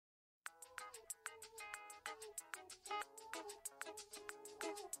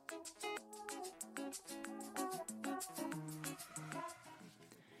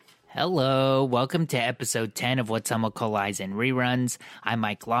Hello, welcome to episode 10 of What Some Will Call Lies and Reruns. I'm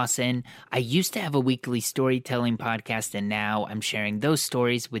Mike Lawson. I used to have a weekly storytelling podcast, and now I'm sharing those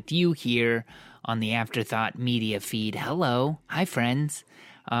stories with you here on the Afterthought Media feed. Hello. Hi, friends.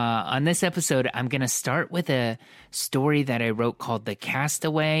 On this episode, I'm going to start with a story that I wrote called The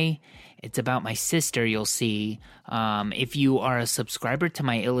Castaway. It's about my sister, you'll see. If you are a subscriber to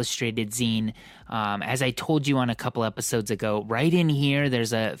my illustrated zine, as I told you on a couple episodes ago, right in here,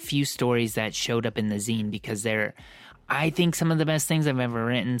 there's a few stories that showed up in the zine because they're, I think, some of the best things I've ever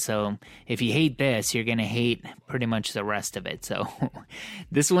written. So if you hate this, you're going to hate pretty much the rest of it. So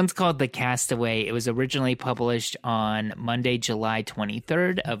this one's called The Castaway. It was originally published on Monday, July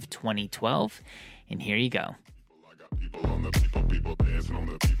 23rd of 2012. And here you go. People on the people dancing on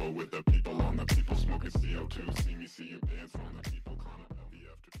the people with the people on the people smoking CO2. See me, see you dance on the people.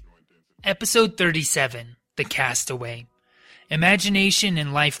 Episode 37, The Castaway. Imagination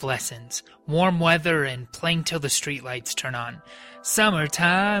and life lessons, warm weather and playing till the streetlights turn on.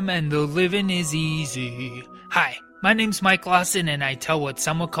 Summertime and the living is easy. Hi, my name's Mike Lawson and I tell what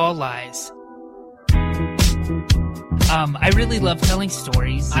some will call lies. I really love telling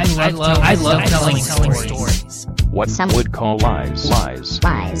stories. I love telling stories. What some would call lies.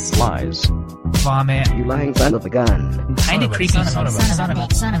 Vomit. You lying son of a gun. Kinda creepy. Son of a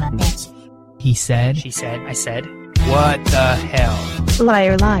bitch. He said. She said. I said. What the hell?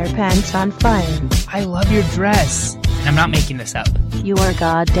 Liar, pants on fire. I love your dress. And I'm not making this up. You are a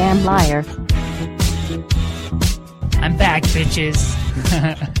goddamn liar. I'm back, bitches.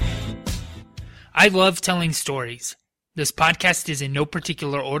 I love telling stories. This podcast is in no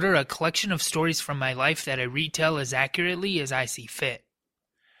particular order, a collection of stories from my life that I retell as accurately as I see fit.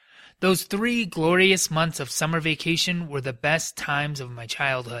 Those 3 glorious months of summer vacation were the best times of my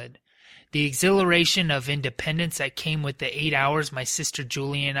childhood. The exhilaration of independence that came with the 8 hours my sister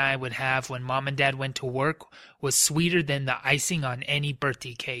Julie and I would have when Mom and Dad went to work was sweeter than the icing on any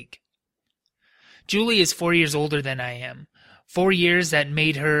birthday cake. Julie is 4 years older than I am. 4 years that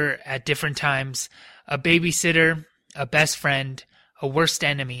made her, at different times, a babysitter, a best friend, a worst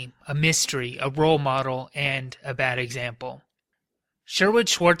enemy, a mystery, a role model, and a bad example. Sherwood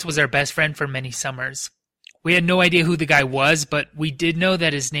Schwartz was our best friend for many summers. We had no idea who the guy was, but we did know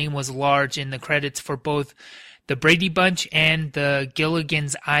that his name was large in the credits for both the Brady Bunch and the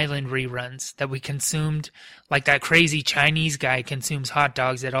Gilligan's Island reruns that we consumed like that crazy Chinese guy consumes hot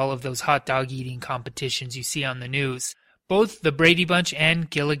dogs at all of those hot dog eating competitions you see on the news. Both the Brady Bunch and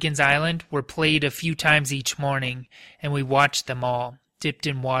Gilligan's Island were played a few times each morning, and we watched them all, dipped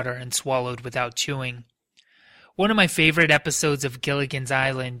in water and swallowed without chewing. One of my favorite episodes of Gilligan's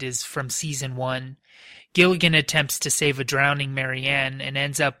Island is from Season 1. Gilligan attempts to save a drowning Mary Ann and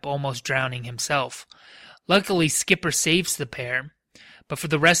ends up almost drowning himself. Luckily, Skipper saves the pair. But for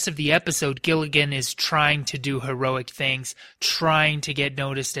the rest of the episode, Gilligan is trying to do heroic things, trying to get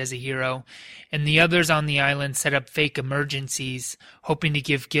noticed as a hero, and the others on the island set up fake emergencies, hoping to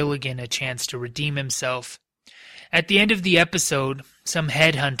give Gilligan a chance to redeem himself. At the end of the episode, some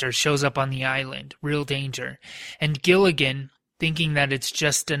headhunter shows up on the island, real danger, and Gilligan, thinking that it's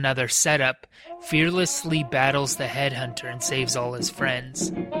just another setup, fearlessly battles the headhunter and saves all his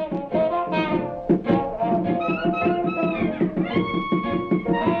friends.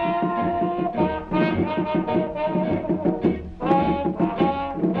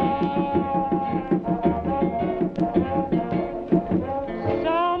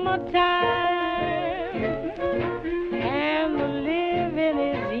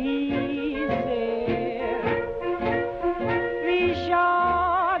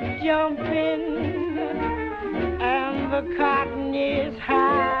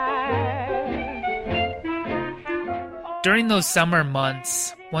 During those summer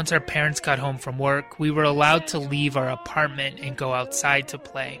months, once our parents got home from work, we were allowed to leave our apartment and go outside to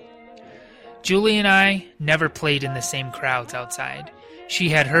play. Julie and I never played in the same crowds outside. She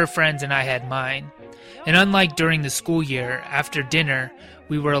had her friends and I had mine. And unlike during the school year, after dinner,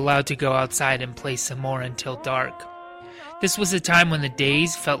 we were allowed to go outside and play some more until dark. This was a time when the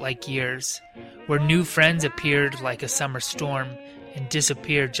days felt like years, where new friends appeared like a summer storm and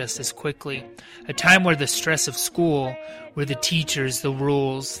disappeared just as quickly. A time where the stress of school, where the teachers, the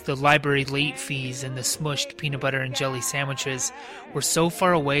rules, the library late fees, and the smushed peanut butter and jelly sandwiches were so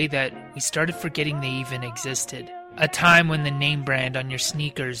far away that we started forgetting they even existed. A time when the name brand on your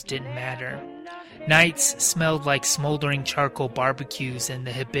sneakers didn't matter. Nights smelled like smoldering charcoal barbecues in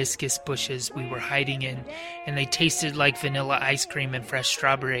the hibiscus bushes we were hiding in, and they tasted like vanilla ice cream and fresh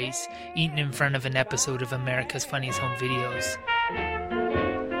strawberries, eaten in front of an episode of America's Funniest Home Videos.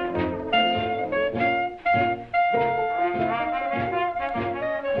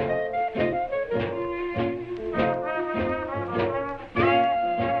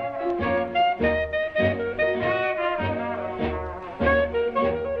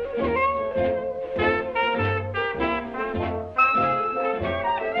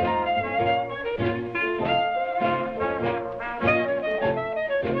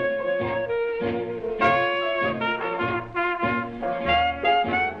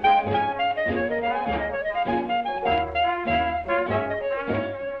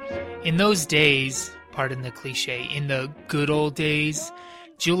 In those days, pardon the cliche, in the good old days,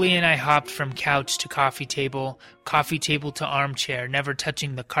 Julie and I hopped from couch to coffee table to armchair, never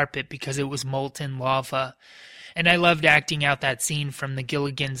touching the carpet because it was molten lava. And I loved acting out that scene from the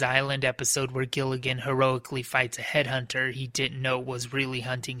Gilligan's Island episode where Gilligan heroically fights a headhunter he didn't know was really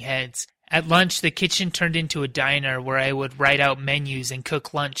hunting heads. At lunch, the kitchen turned into a diner where I would write out menus and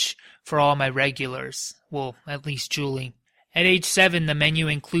cook lunch for all my regulars. Well, at least Julie. At age 7, the menu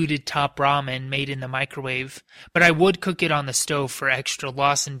included top ramen made in the microwave, but I would cook it on the stove for extra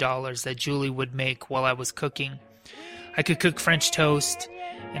Lawson dollars that Julie would make while I was cooking. I could cook French toast,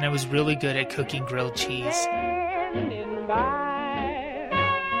 and I was really good at cooking grilled cheese.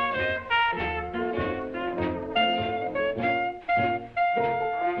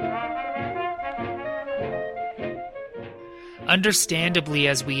 Understandably,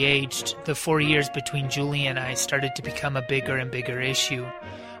 as we aged, the 4 years between Julie and I started to become a bigger and bigger issue.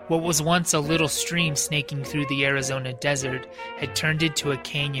 What was once a little stream snaking through the Arizona desert had turned into a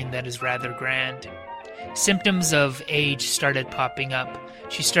canyon that is rather grand. Symptoms of age started popping up.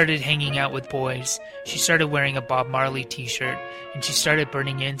 She started hanging out with boys, she started wearing a Bob Marley t-shirt, and she started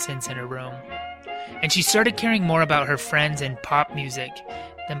burning incense in her room. And she started caring more about her friends and pop music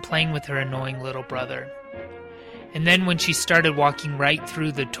than playing with her annoying little brother. And then when she started walking right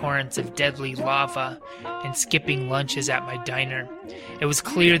through the torrents of deadly lava and skipping lunches at my diner, it was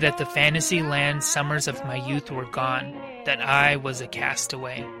clear that the fantasy land summers of my youth were gone, that I was a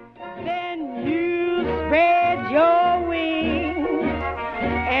castaway. Then you spread your wings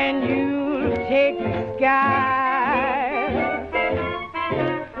and you take the sky.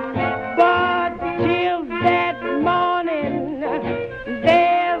 But till that morning,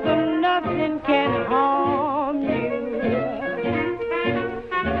 there's nothing can harm you.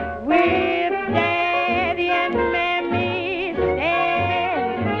 With Daddy and Mammy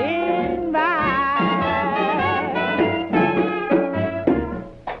standing by.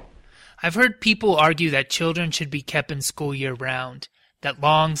 I've heard people argue that children should be kept in school year-round, that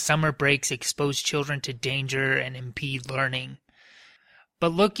long summer breaks expose children to danger and impede learning.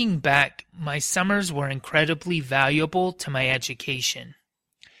 But looking back, my summers were incredibly valuable to my education.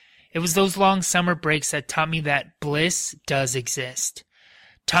 It was those long summer breaks that taught me that bliss does exist,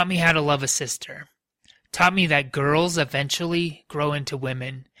 taught me how to love a sister, taught me that girls eventually grow into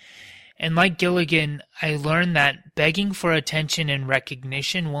women. And like Gilligan, I learned that begging for attention and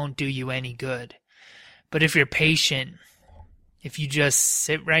recognition won't do you any good. But if you're patient, if you just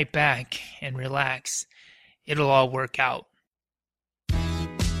sit right back and relax, it'll all work out.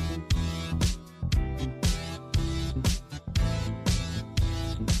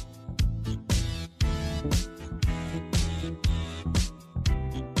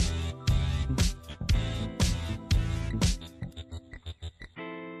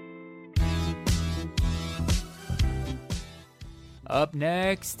 Up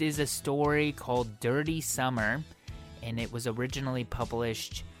next is a story called Dirty Summer, and it was originally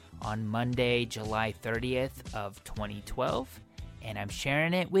published on Monday, July 30th of 2012, and I'm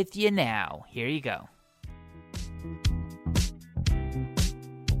sharing it with you now. Here you go.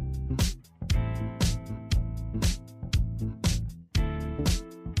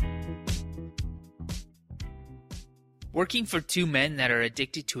 Working for two men that are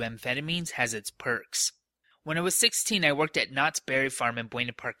addicted to amphetamines has its perks. When I was 16, I worked at Knott's Berry Farm in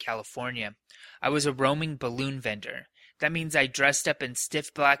Buena Park, California. I was a roaming balloon vendor. That means I dressed up in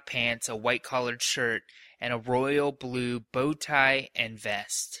stiff black pants, a white-collared shirt, and a royal blue bow tie and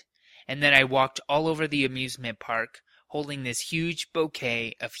vest. And then I walked all over the amusement park, holding this huge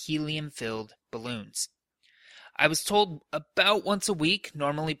bouquet of helium-filled balloons. I was told about once a week,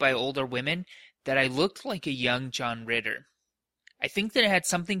 normally by older women, that I looked like a young John Ritter. I think that it had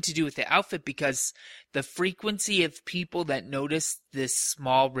something to do with the outfit because the frequency of people that noticed this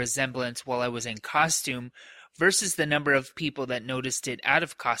small resemblance while I was in costume versus the number of people that noticed it out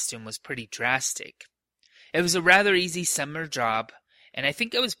of costume was pretty drastic. It was a rather easy summer job, and I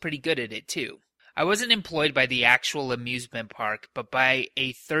think I was pretty good at it too. I wasn't employed by the actual amusement park, but by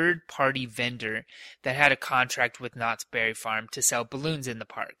a third-party vendor that had a contract with Knott's Berry Farm to sell balloons in the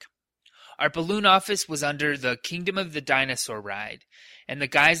park. Our balloon office was under the Kingdom of the Dinosaur ride, and the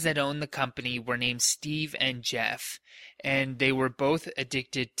guys that owned the company were named Steve and Jeff, and they were both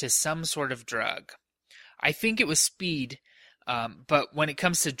addicted to some sort of drug. I think it was speed, but when it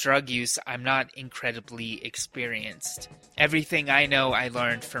comes to drug use, I'm not incredibly experienced. Everything I know I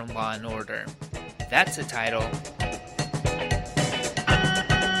learned from Law & Order. That's a title.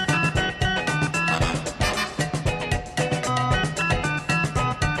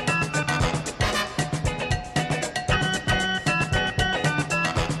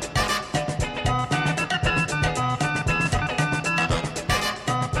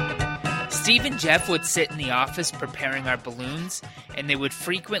 Steve and Jeff would sit in the office preparing our balloons, and they would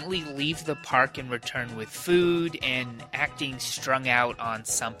frequently leave the park and return with food and acting strung out on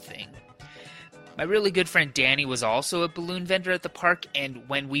something. My really good friend Danny was also a balloon vendor at the park, and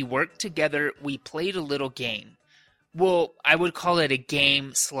when we worked together, we played a little game. Well, I would call it a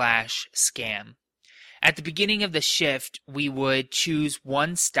game/scam. At the beginning of the shift, we would choose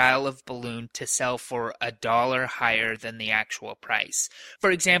one style of balloon to sell for $1 higher than the actual price.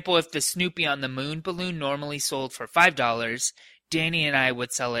 For example, if the Snoopy on the Moon balloon normally sold for $5, Danny and I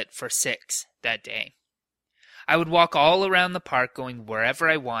would sell it for $6 that day. I would walk all around the park going wherever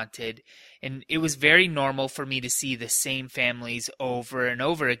I wanted, and it was very normal for me to see the same families over and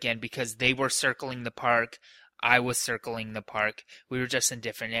over again because they were circling the park, I was circling the park, we were just in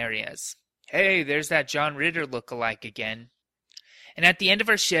different areas. Hey, there's that John Ritter look-alike again. And at the end of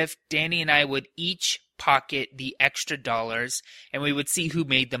our shift, Danny and I would each pocket the extra dollars, and we would see who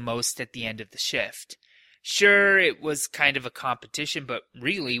made the most at the end of the shift. Sure, it was kind of a competition, but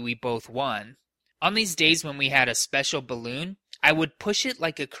really we both won. On these days when we had a special balloon, I would push it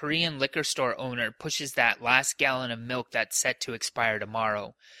like a Korean liquor store owner pushes that last gallon of milk that's set to expire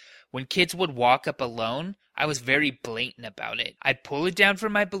tomorrow. When kids would walk up alone, I was very blatant about it. I'd pull it down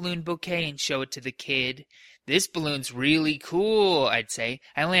from my balloon bouquet and show it to the kid. This balloon's really cool, I'd say.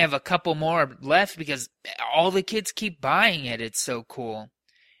 I only have a couple more left because all the kids keep buying it. It's so cool.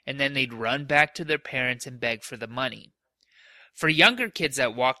 And then they'd run back to their parents and beg for the money. For younger kids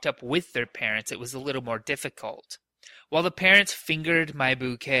that walked up with their parents, it was a little more difficult. While the parents fingered my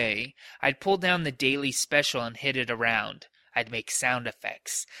bouquet, I'd pull down the daily special and hit it around. I'd make sound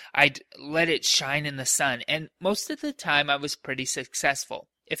effects. I'd let it shine in the sun, and most of the time I was pretty successful.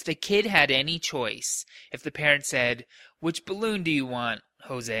 If the kid had any choice, if the parent said, "Which balloon do you want,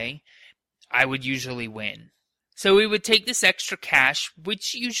 Jose?" I would usually win. So we would take this extra cash,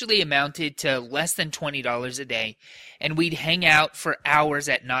 which usually amounted to less than $20 a day, and we'd hang out for hours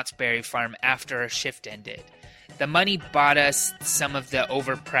at Knott's Berry Farm after our shift ended. The money bought us some of the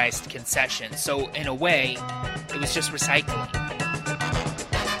overpriced concessions, so in a way, it was just recycling.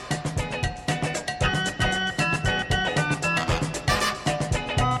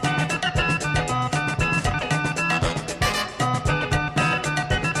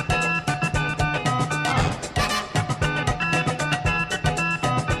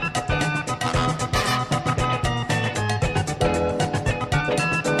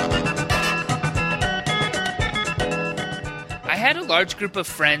 I had a large group of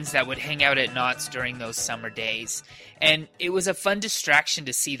friends that would hang out at Knott's during those summer days, and it was a fun distraction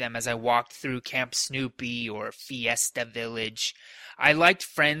to see them as I walked through Camp Snoopy or Fiesta Village. I liked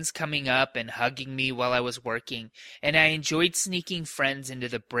friends coming up and hugging me while I was working, and I enjoyed sneaking friends into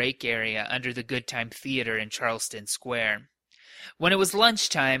the break area under the Good Time Theater in Charleston Square. When it was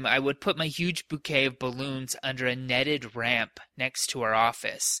lunchtime, I would put my huge bouquet of balloons under a netted ramp next to our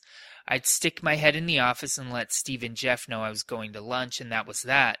office. I'd stick my head in the office and let Steve and Jeff know I was going to lunch, and that was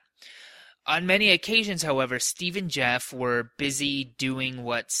that. On many occasions, however, Steve and Jeff were busy doing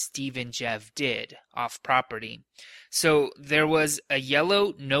what Steve and Jeff did, off-property. So there was a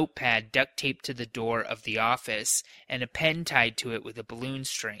yellow notepad duct taped to the door of the office and a pen tied to it with a balloon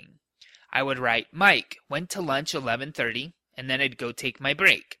string. I would write, "Mike, went to lunch 11:30, and then I'd go take my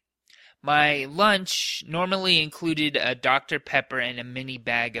break." My lunch normally included a Dr. Pepper and a mini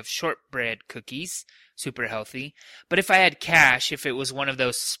bag of shortbread cookies, super healthy. But if I had cash, if it was one of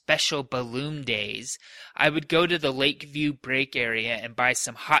those special balloon days, I would go to the Lakeview break area and buy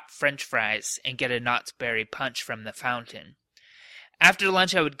some hot French fries and get a Knott's Berry punch from the fountain. After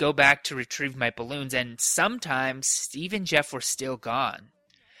lunch, I would go back to retrieve my balloons, and sometimes Steve and Jeff were still gone.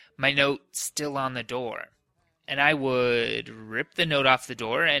 My note still on the door. And I would rip the note off the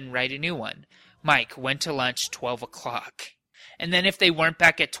door and write a new one. Mike went to lunch 12 o'clock. And then if they weren't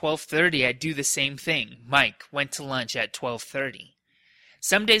back at 12:30, I'd do the same thing. Mike went to lunch at 12:30.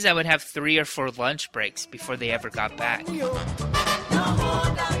 Some days I would have 3 or 4 lunch breaks before they ever got back.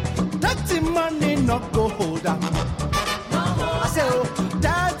 Dirty money not go hold up. I say, oh,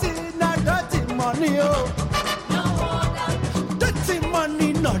 dirty, not dirty money, oh. Dirty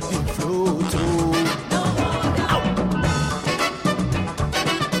money not the flow, too.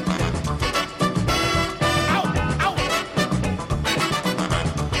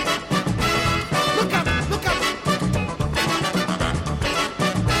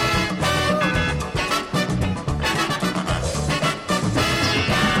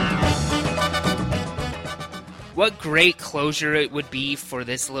 What great closure it would be for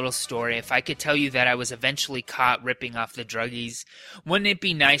this little story if I could tell you that I was eventually caught ripping off the druggies. Wouldn't it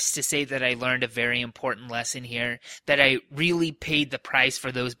be nice to say that I learned a very important lesson here, that I really paid the price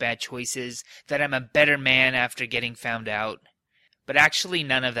for those bad choices, that I'm a better man after getting found out? But actually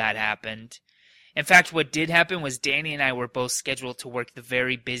none of that happened. In fact, what did happen was Danny and I were both scheduled to work the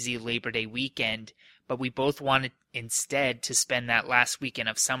very busy Labor Day weekend, but we both wanted instead to spend that last weekend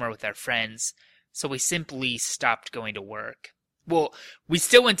of summer with our friends. So we simply stopped going to work. Well, we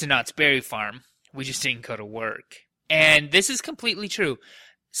still went to Knott's Berry Farm. We just didn't go to work. And this is completely true.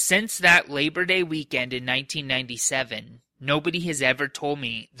 Since that Labor Day weekend in 1997, nobody has ever told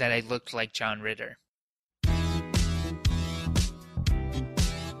me that I looked like John Ritter.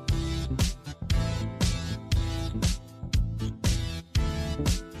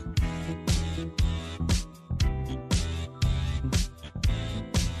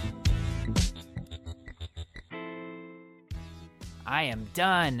 I am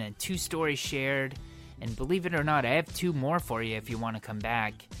done. 2 stories shared. And believe it or not, I have 2 more for you if you want to come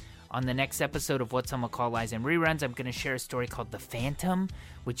back. On the next episode of What's on McCall Lies and Reruns, I'm going to share a story called The Phantom,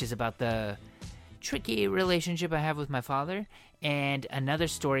 which is about the tricky relationship I have with my father. And another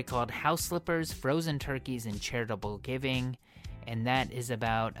story called House Slippers, Frozen Turkeys, and Charitable Giving. And that is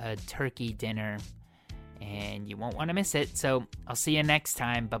about a turkey dinner. And you won't want to miss it. So I'll see you next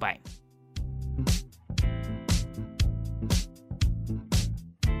time. Bye-bye.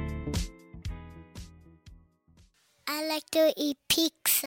 I like to eat pizza.